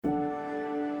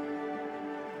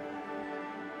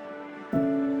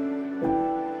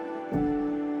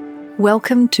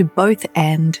Welcome to Both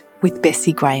And with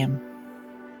Bessie Graham,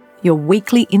 your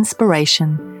weekly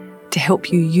inspiration to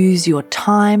help you use your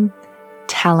time,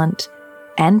 talent,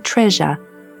 and treasure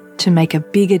to make a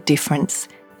bigger difference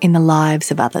in the lives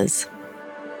of others.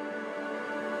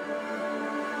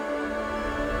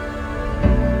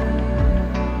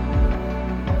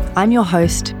 I'm your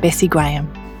host, Bessie Graham,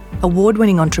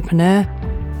 award-winning entrepreneur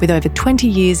with over 20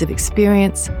 years of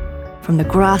experience from the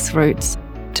grassroots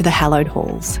to the hallowed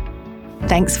halls.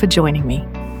 Thanks for joining me.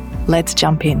 Let's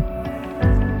jump in.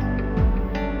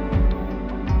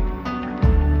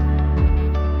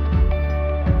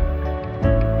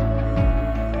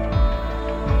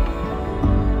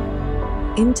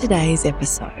 In today's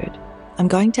episode, I'm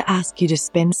going to ask you to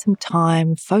spend some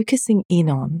time focusing in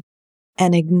on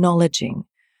and acknowledging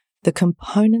the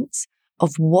components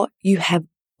of what you have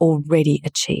already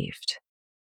achieved,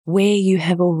 where you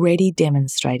have already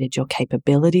demonstrated your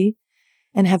capability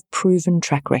and have proven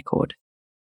track record.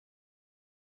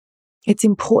 It's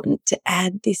important to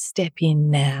add this step in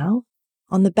now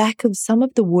on the back of some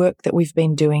of the work that we've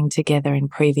been doing together in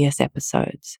previous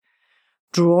episodes,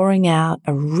 drawing out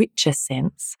a richer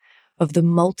sense of the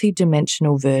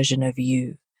multidimensional version of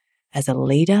you as a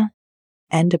leader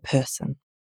and a person.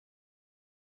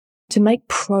 To make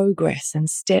progress and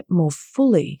step more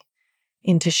fully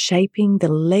into shaping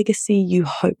the legacy you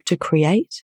hope to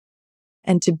create,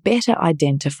 and to better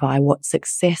identify what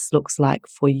success looks like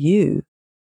for you,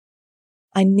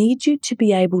 I need you to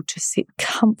be able to sit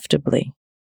comfortably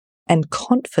and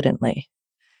confidently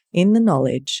in the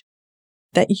knowledge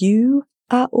that you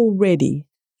are already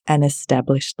an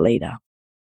established leader,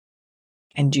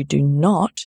 and you do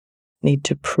not need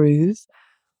to prove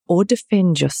or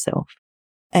defend yourself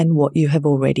and what you have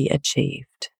already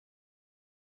achieved.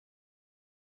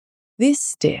 This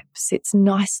step sits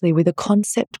nicely with a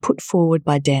concept put forward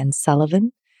by Dan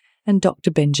Sullivan and Dr.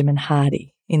 Benjamin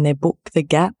Hardy in their book, The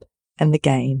Gap and the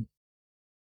Gain.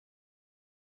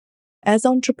 As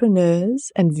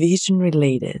entrepreneurs and visionary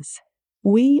leaders,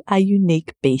 we are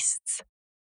unique beasts.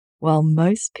 While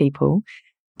most people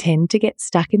tend to get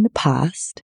stuck in the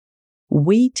past,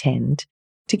 we tend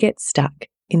to get stuck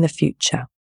in the future.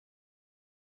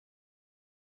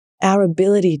 Our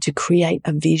ability to create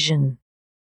a vision,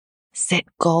 set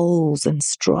goals and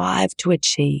strive to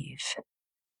achieve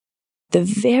the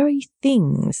very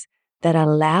things that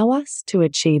allow us to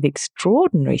achieve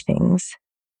extraordinary things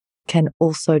can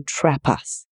also trap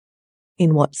us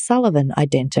in what Sullivan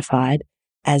identified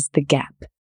as the gap.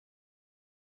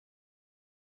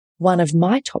 One of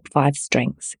my top 5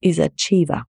 strengths is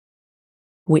achiever,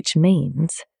 which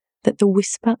means that the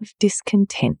whisper of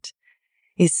discontent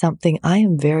is something I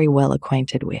am very well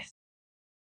acquainted with.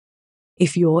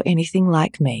 If you're anything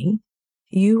like me,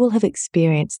 you will have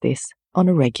experienced this on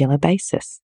a regular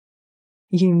basis.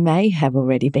 You may have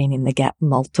already been in the gap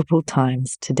multiple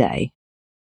times today.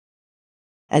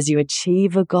 As you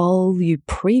achieve a goal you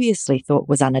previously thought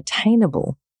was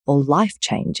unattainable or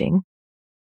life-changing,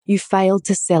 you fail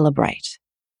to celebrate,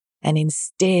 and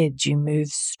instead you move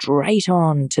straight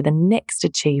on to the next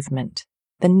achievement,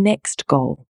 the next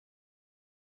goal.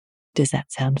 Does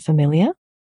that sound familiar?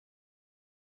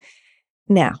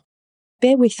 Now,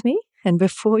 bear with me, and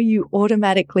before you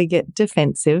automatically get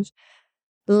defensive,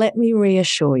 let me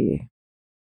reassure you.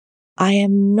 I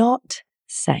am not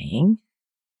saying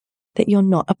that you're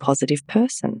not a positive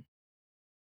person.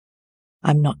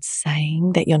 I'm not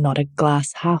saying that you're not a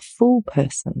glass half full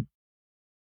person.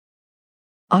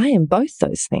 I am both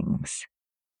those things.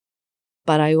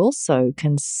 But I also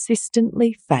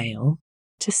consistently fail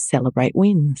to celebrate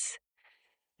wins.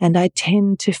 And I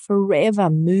tend to forever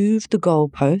move the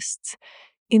goalposts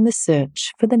in the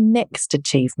search for the next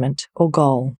achievement or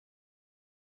goal.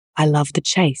 I love the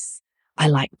chase. I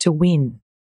like to win.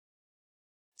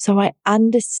 So I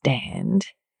understand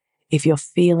if you're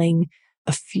feeling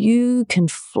a few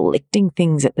conflicting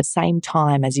things at the same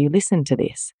time as you listen to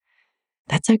this.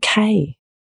 That's okay.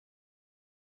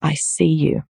 I see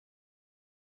you.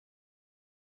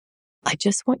 I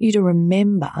just want you to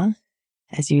remember,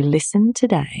 as you listen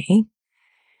today,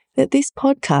 that this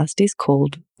podcast is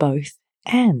called Both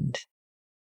And.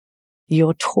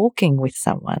 You're talking with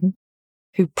someone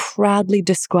who proudly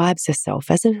describes herself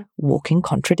as a walking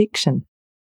contradiction.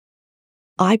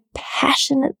 I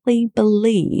passionately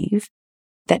believe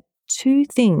that two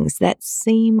things that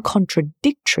seem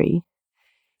contradictory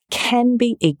can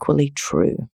be equally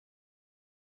true.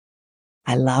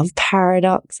 I love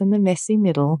paradox and the messy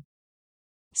middle,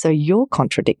 so your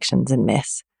contradictions and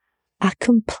mess are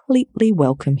completely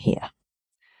welcome here.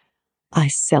 I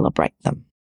celebrate them.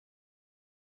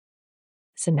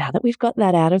 So now that we've got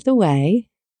that out of the way,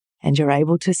 and you're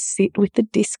able to sit with the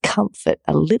discomfort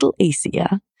a little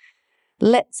easier,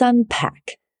 let's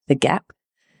unpack the gap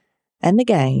and the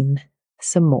gain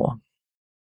some more.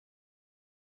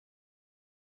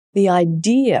 The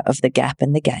idea of the gap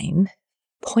and the gain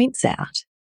points out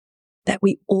that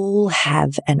we all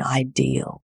have an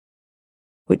ideal,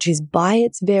 which is by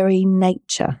its very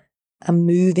nature a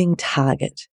moving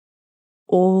target,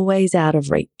 always out of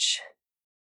reach.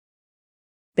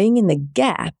 Being in the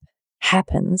gap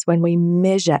happens when we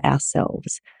measure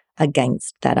ourselves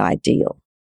against that ideal.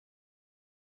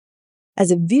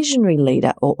 As a visionary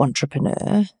leader or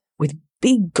entrepreneur with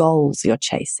big goals you're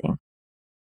chasing,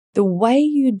 the way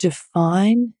you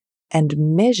define and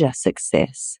measure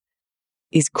success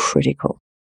is critical.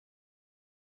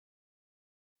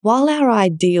 While our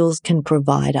ideals can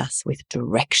provide us with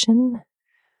direction,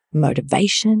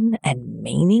 motivation, and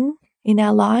meaning in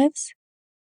our lives,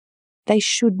 they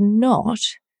should not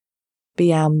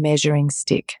be our measuring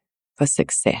stick for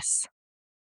success.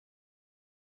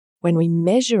 When we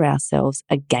measure ourselves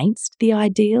against the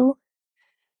ideal,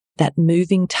 that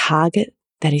moving target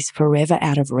that is forever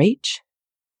out of reach,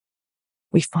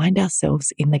 we find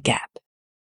ourselves in the gap.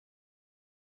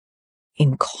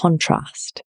 In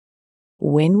contrast,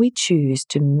 when we choose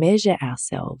to measure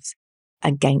ourselves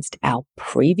against our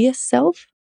previous self,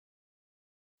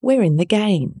 we're in the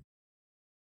gain.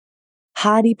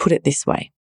 Hardy put it this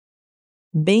way: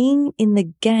 being in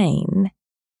the gain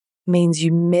means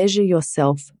you measure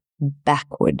yourself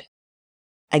backward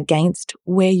against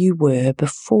where you were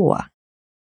before.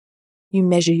 You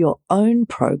measure your own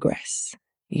progress.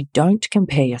 You don't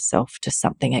compare yourself to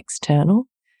something external,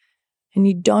 and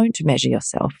you don't measure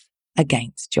yourself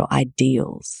against your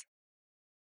ideals.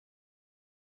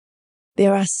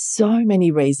 There are so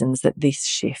many reasons that this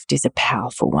shift is a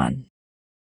powerful one.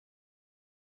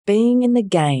 Being in the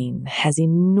gain has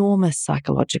enormous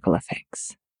psychological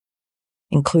effects,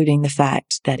 including the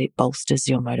fact that it bolsters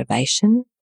your motivation,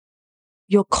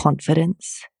 your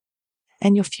confidence,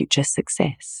 and your future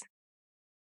success.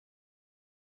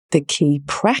 The key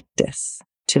practice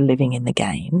to living in the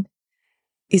gain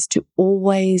is to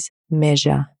always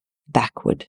measure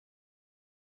backward.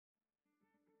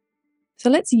 So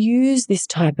let's use this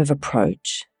type of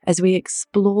approach as we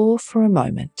explore for a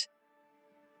moment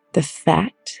the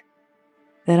fact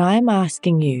that I am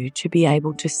asking you to be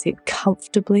able to sit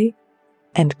comfortably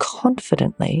and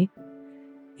confidently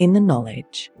in the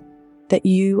knowledge that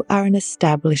you are an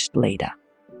established leader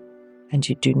and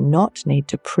you do not need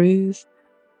to prove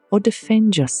or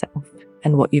defend yourself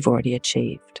and what you've already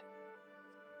achieved.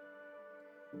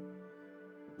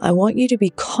 I want you to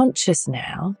be conscious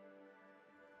now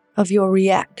of your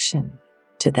reaction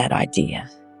to that idea,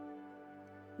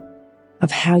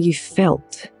 of how you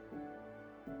felt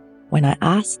when I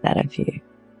asked that of you.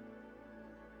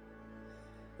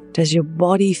 Does your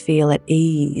body feel at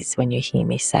ease when you hear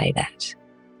me say that?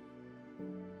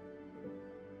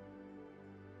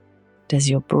 Does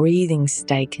your breathing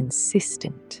stay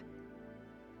consistent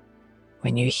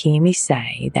when you hear me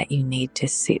say that you need to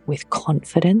sit with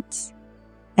confidence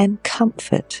and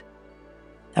comfort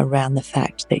around the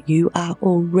fact that you are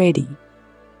already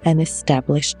an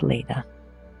established leader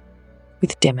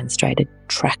with demonstrated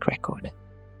track record?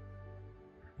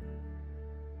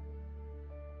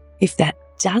 If that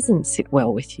doesn't sit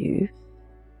well with you,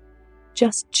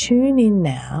 just tune in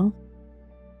now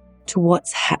to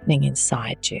what's happening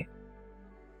inside you.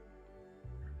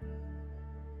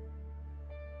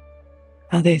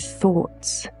 Are there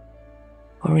thoughts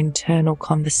or internal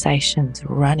conversations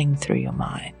running through your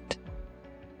mind?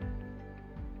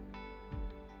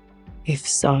 If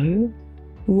so,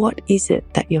 what is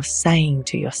it that you're saying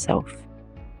to yourself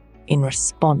in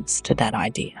response to that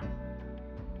idea?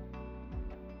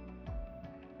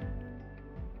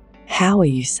 How are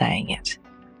you saying it?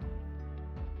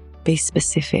 Be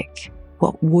specific.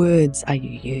 What words are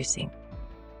you using?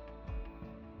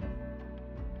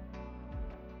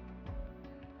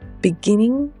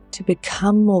 Beginning to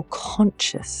become more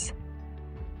conscious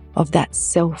of that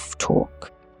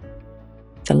self-talk,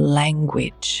 the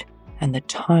language and the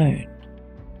tone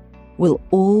will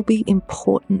all be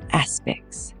important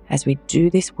aspects as we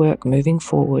do this work moving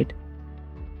forward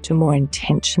to more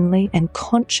intentionally and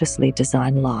consciously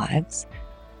design lives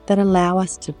that allow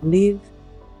us to live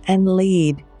and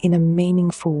lead in a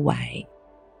meaningful way,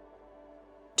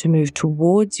 to move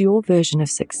towards your version of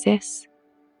success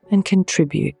and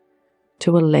contribute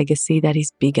to a legacy that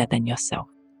is bigger than yourself.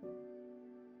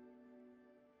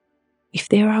 If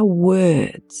there are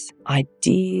words,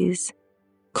 ideas,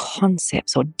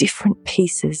 concepts, or different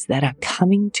pieces that are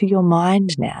coming to your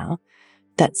mind now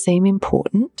that seem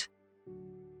important,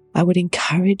 I would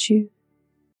encourage you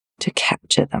to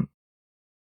capture them.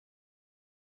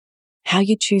 How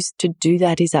you choose to do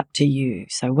that is up to you.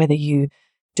 So whether you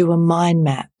do a mind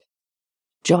map,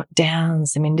 jot down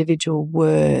some individual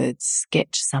words,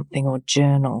 sketch something or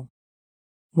journal,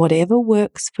 whatever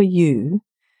works for you,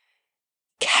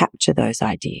 capture those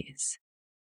ideas.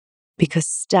 Because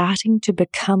starting to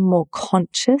become more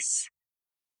conscious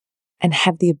and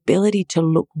have the ability to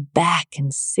look back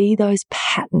and see those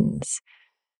patterns,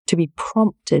 to be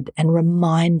prompted and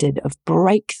reminded of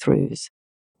breakthroughs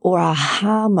or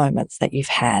aha moments that you've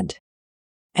had,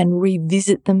 and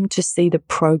revisit them to see the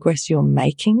progress you're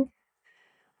making,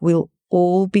 will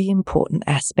all be important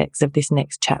aspects of this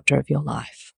next chapter of your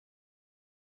life.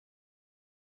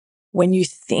 When you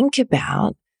think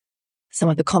about some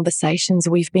of the conversations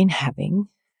we've been having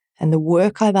and the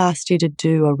work I've asked you to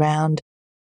do around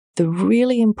the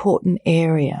really important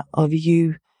area of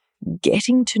you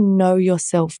getting to know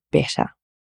yourself better,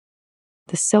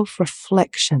 the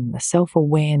self-reflection, the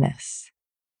self-awareness,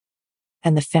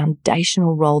 and the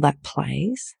foundational role that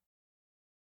plays,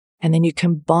 and then you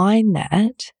combine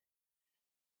that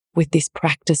with this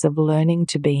practice of learning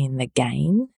to be in the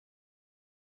gain,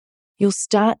 you'll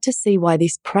start to see why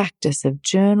this practice of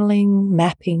journaling,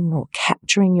 mapping, or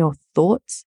capturing your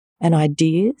thoughts and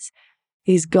ideas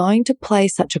is going to play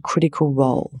such a critical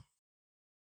role.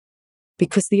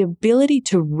 Because the ability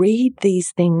to read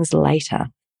these things later,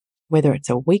 whether it's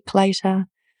a week later,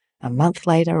 a month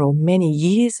later, or many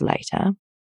years later,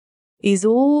 is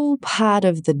all part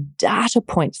of the data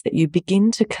points that you begin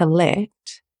to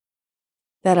collect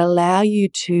that allow you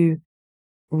to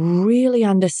really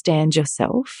understand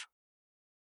yourself,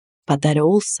 but that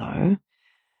also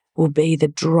will be the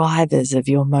drivers of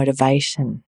your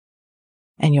motivation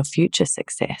and your future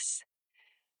success,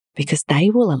 because they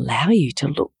will allow you to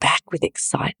look back with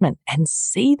excitement and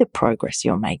see the progress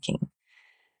you're making,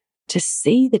 to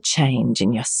see the change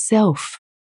in yourself,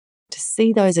 to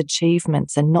see those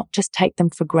achievements and not just take them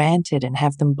for granted and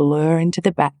have them blur into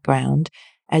the background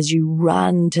as you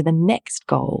run to the next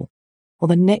goal or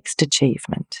the next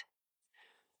achievement.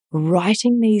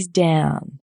 Writing these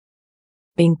down,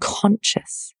 being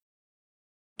conscious,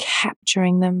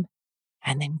 capturing them,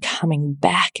 and then coming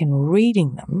back and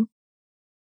reading them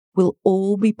will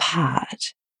all be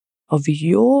part of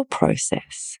your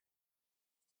process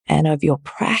and of your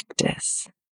practice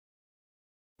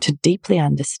to deeply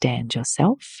understand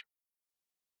yourself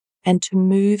and to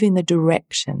move in the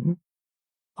direction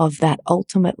of that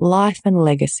ultimate life and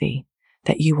legacy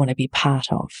that you want to be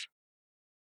part of.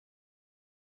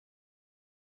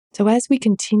 So as we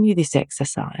continue this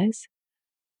exercise,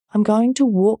 I'm going to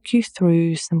walk you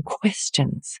through some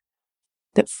questions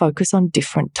that focus on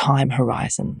different time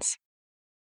horizons.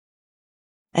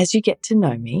 As you get to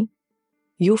know me,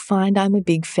 you'll find I'm a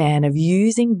big fan of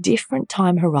using different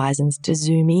time horizons to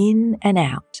zoom in and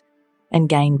out and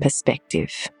gain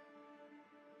perspective.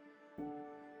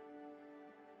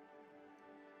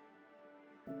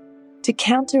 To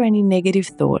counter any negative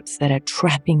thoughts that are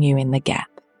trapping you in the gap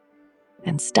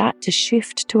and start to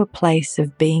shift to a place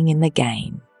of being in the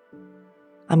gain,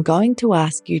 I'm going to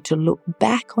ask you to look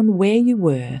back on where you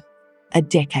were a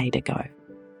decade ago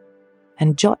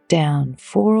and jot down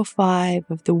 4 or 5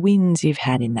 of the wins you've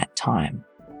had in that time.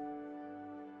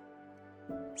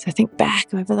 So think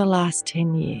back over the last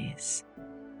 10 years.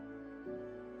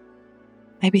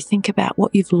 Maybe think about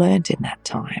what you've learned in that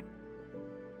time.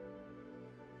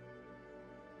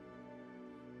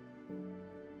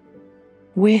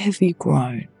 Where have you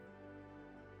grown?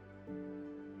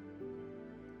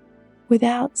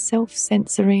 Without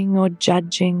self-censoring or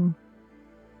judging,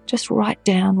 just write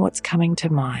down what's coming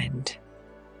to mind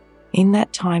in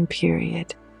that time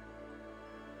period.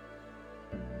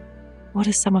 What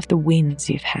are some of the wins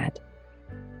you've had?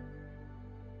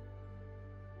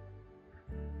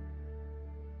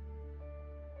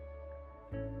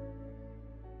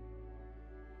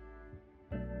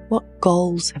 What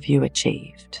goals have you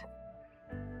achieved?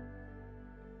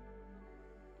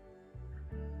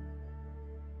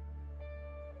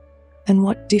 And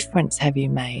what difference have you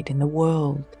made in the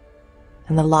world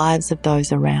and the lives of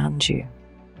those around you?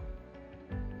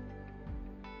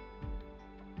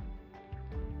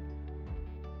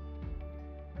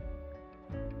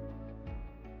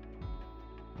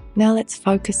 Now let's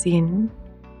focus in,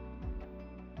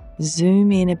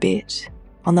 zoom in a bit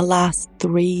on the last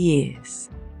 3 years.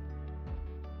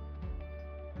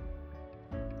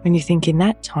 When you think in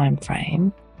that time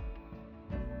frame,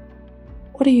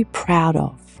 what are you proud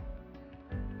of?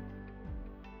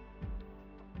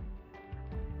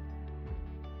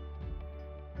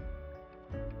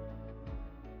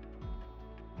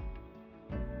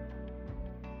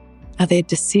 Are there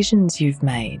decisions you've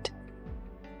made,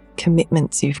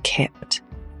 commitments you've kept,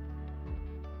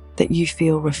 that you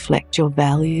feel reflect your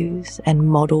values and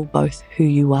model both who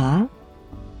you are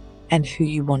and who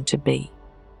you want to be?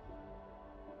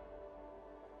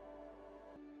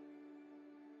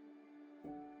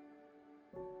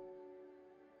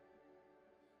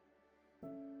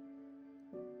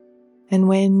 And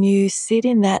when you sit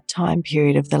in that time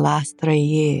period of the last 3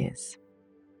 years,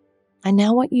 I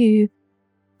now want you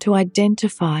to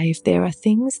identify if there are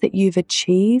things that you've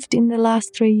achieved in the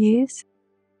last 3 years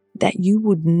that you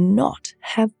would not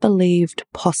have believed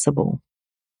possible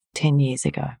 10 years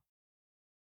ago.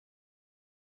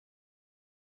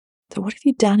 So what have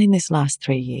you done in this last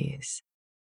 3 years?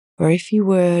 Or if you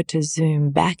were to zoom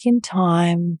back in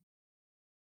time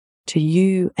to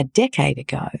you a decade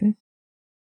ago,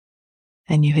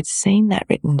 and you had seen that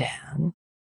written down,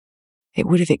 it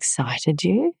would have excited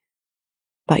you,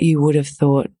 but you would have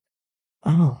thought,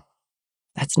 oh,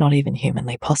 that's not even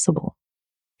humanly possible.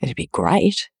 It'd be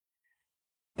great,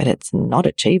 but it's not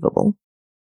achievable.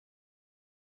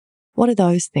 What are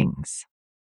those things?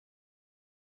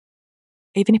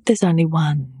 Even if there's only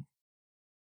one,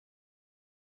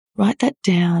 write that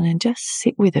down and just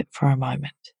sit with it for a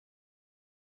moment.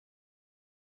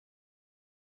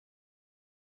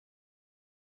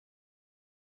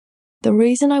 The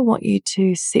reason I want you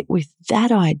to sit with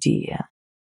that idea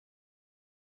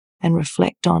and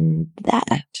reflect on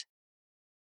that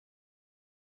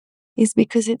is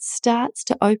because it starts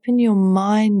to open your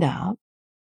mind up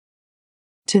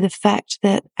to the fact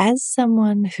that as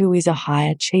someone who is a high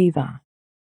achiever,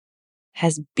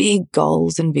 has big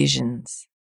goals and visions,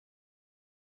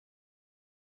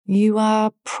 you are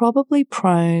probably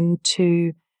prone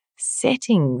to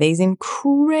setting these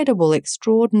incredible,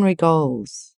 extraordinary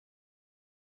goals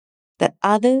that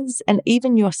others and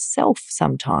even yourself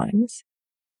sometimes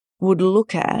would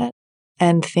look at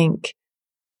and think,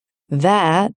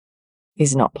 that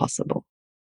is not possible.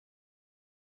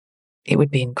 It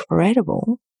would be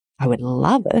incredible. I would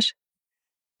love it.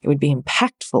 It would be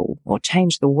impactful or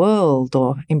change the world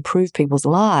or improve people's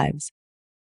lives.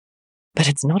 But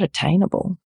it's not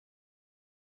attainable.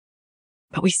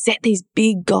 But we set these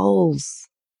big goals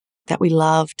that we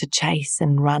love to chase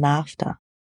and run after.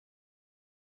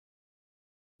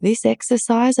 This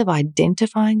exercise of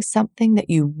identifying something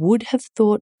that you would have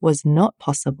thought was not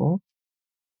possible,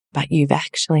 but you've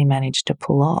actually managed to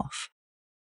pull off,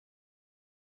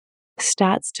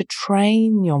 starts to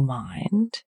train your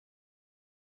mind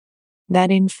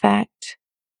that in fact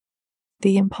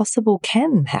the impossible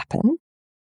can happen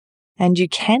and you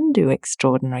can do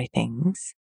extraordinary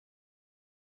things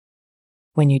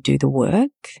when you do the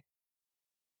work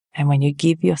and when you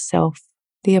give yourself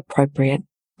the appropriate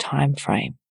time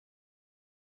frame.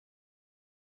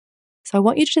 So I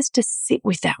want you just to sit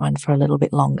with that one for a little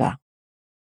bit longer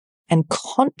and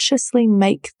consciously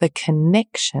make the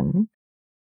connection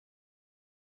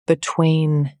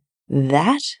between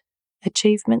that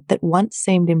achievement that once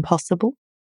seemed impossible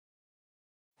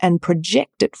and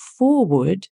project it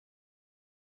forward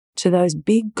to those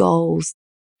big goals,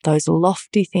 those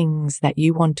lofty things that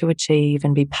you want to achieve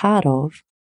and be part of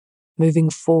moving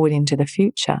forward into the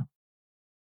future.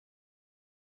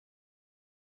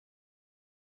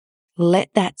 Let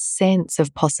that sense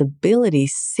of possibility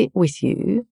sit with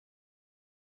you,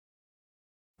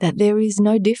 that there is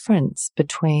no difference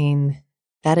between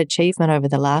that achievement over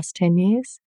the last 10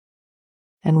 years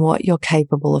and what you're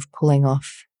capable of pulling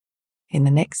off in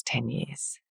the next 10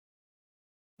 years.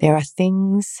 There are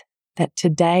things that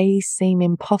today seem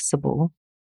impossible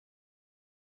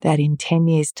that in 10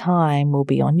 years' time will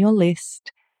be on your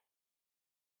list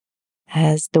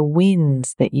as the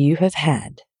wins that you have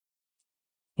had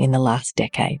in the last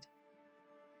decade.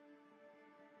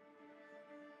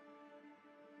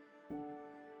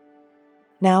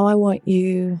 Now I want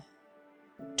you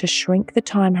to shrink the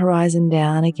time horizon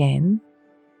down again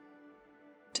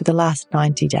to the last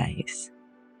 90 days.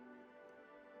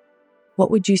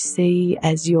 What would you see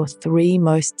as your 3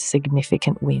 most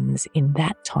significant wins in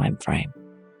that time frame?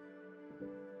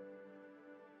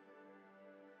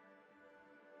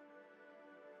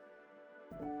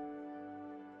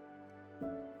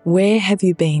 Where have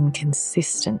you been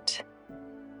consistent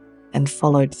and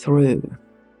followed through,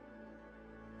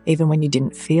 even when you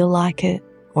didn't feel like it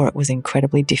or it was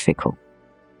incredibly difficult?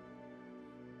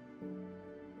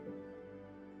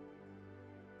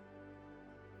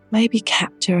 Maybe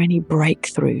capture any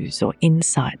breakthroughs or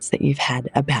insights that you've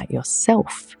had about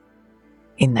yourself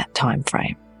in that time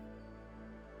frame.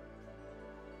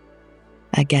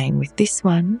 Again, with this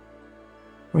one,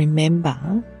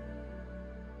 remember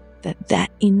that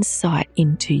insight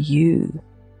into you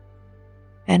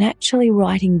and actually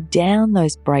writing down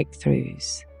those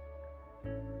breakthroughs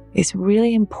is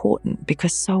really important,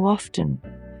 because so often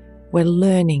we're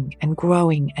learning and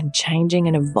growing and changing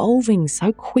and evolving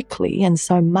so quickly and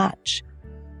so much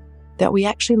that we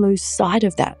actually lose sight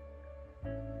of that.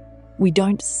 We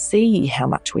don't see how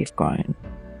much we've grown.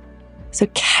 So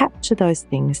capture those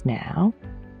things now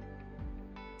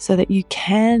so that you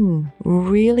can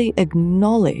really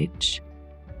acknowledge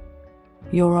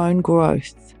your own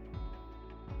growth,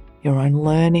 your own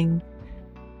learning,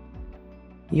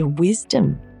 your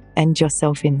wisdom, and your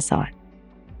self-insight.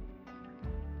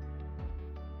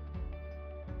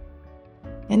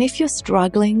 And if you're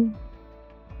struggling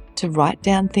to write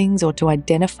down things or to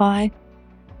identify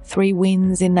 3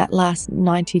 wins in that last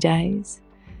 90 days,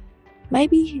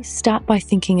 maybe start by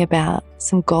thinking about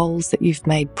some goals that you've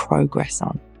made progress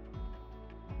on.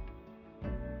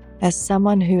 As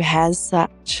someone who has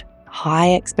such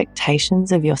high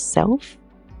expectations of yourself,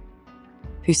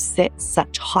 who sets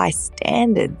such high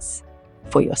standards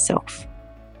for yourself,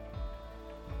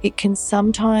 it can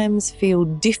sometimes feel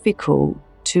difficult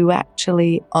to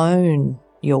actually own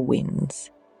your wins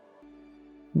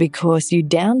because you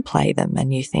downplay them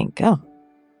and you think, oh,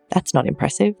 that's not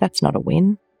impressive, that's not a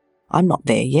win, I'm not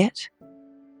there yet.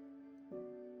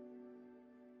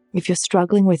 If you're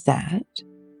struggling with that,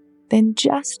 then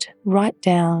just write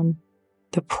down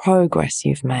the progress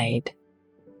you've made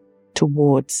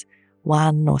towards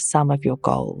one or some of your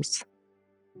goals.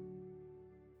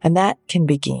 And that can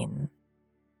begin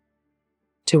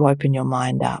to open your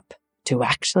mind up to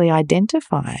actually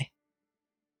identify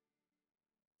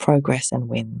progress and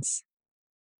wins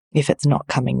if it's not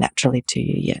coming naturally to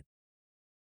you yet.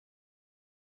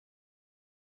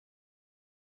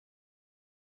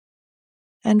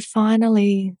 And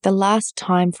finally, the last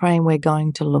time frame we're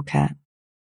going to look at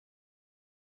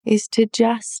is to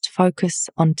just focus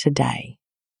on today.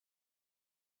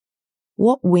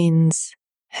 What wins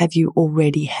have you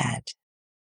already had?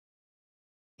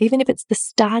 Even if it's the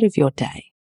start of your day,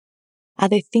 are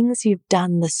there things you've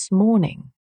done this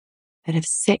morning that have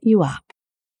set you up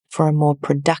for a more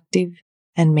productive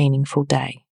and meaningful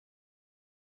day?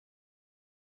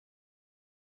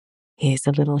 Here's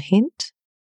a little hint.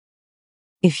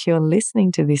 If you're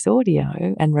listening to this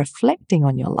audio and reflecting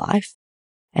on your life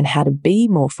and how to be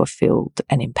more fulfilled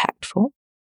and impactful,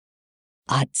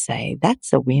 I'd say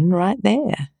that's a win right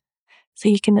there. So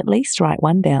you can at least write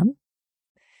one down.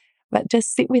 But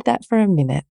just sit with that for a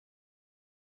minute.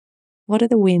 What are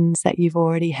the wins that you've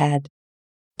already had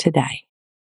today?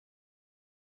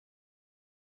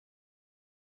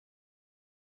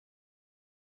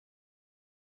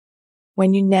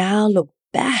 When you now look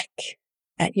back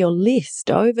at your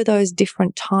list over those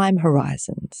different time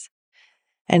horizons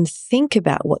and think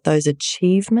about what those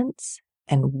achievements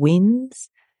and wins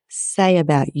say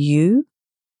about you,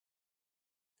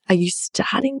 are you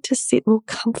starting to sit more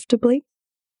comfortably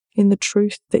in the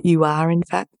truth that you are, in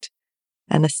fact,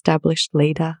 an established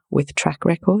leader with track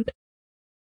record?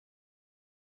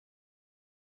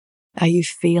 Are you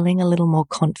feeling a little more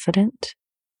confident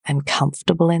and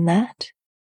comfortable in that?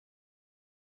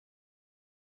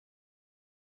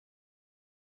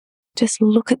 Just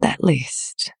look at that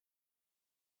list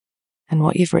and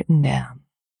what you've written down.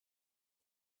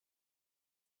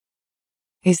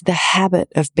 Is the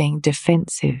habit of being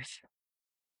defensive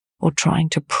or trying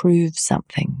to prove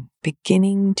something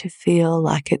beginning to feel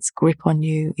like its grip on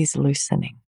you is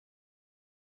loosening?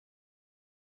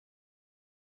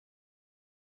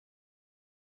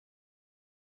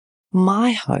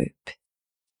 My hope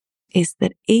is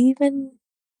that even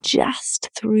just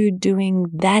through doing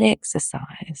that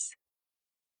exercise,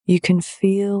 you can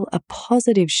feel a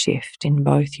positive shift in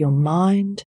both your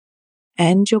mind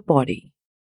and your body.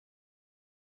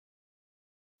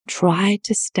 Try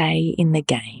to stay in the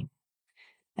game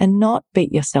and not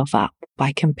beat yourself up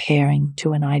by comparing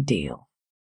to an ideal.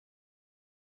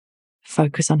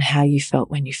 Focus on how you felt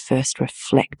when you first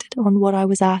reflected on what I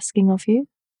was asking of you,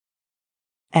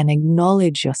 and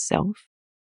acknowledge yourself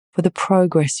for the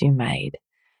progress you made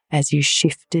as you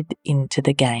shifted into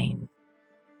the game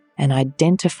and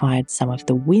identified some of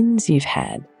the wins you've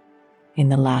had in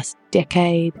the last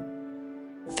decade,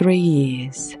 3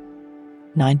 years,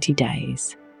 90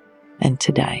 days, and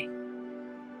today.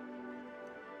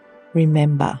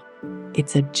 Remember,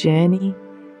 it's a journey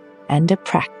and a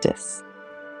practice.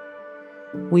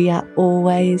 We are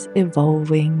always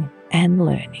evolving and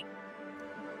learning.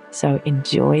 So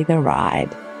enjoy the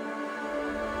ride.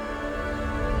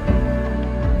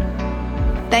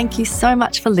 Thank you so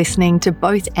much for listening to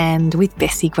Both And with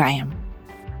Bessie Graham.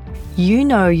 You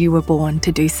know you were born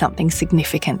to do something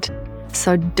significant,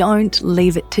 so don't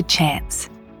leave it to chance.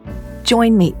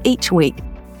 Join me each week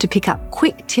to pick up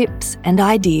quick tips and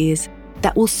ideas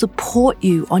that will support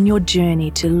you on your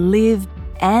journey to live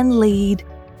and lead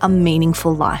a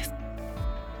meaningful life.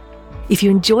 If you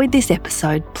enjoyed this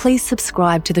episode, please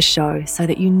subscribe to the show so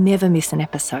that you never miss an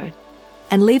episode.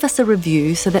 And leave us a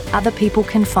review so that other people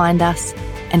can find us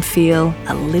and feel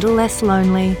a little less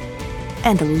lonely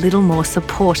and a little more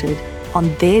supported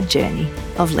on their journey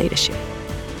of leadership.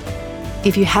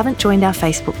 If you haven't joined our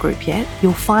Facebook group yet,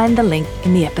 you'll find the link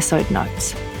in the episode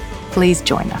notes. Please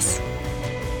join us.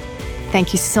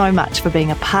 Thank you so much for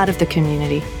being a part of the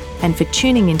community and for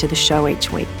tuning into the show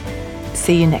each week.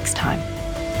 See you next time.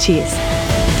 Cheers.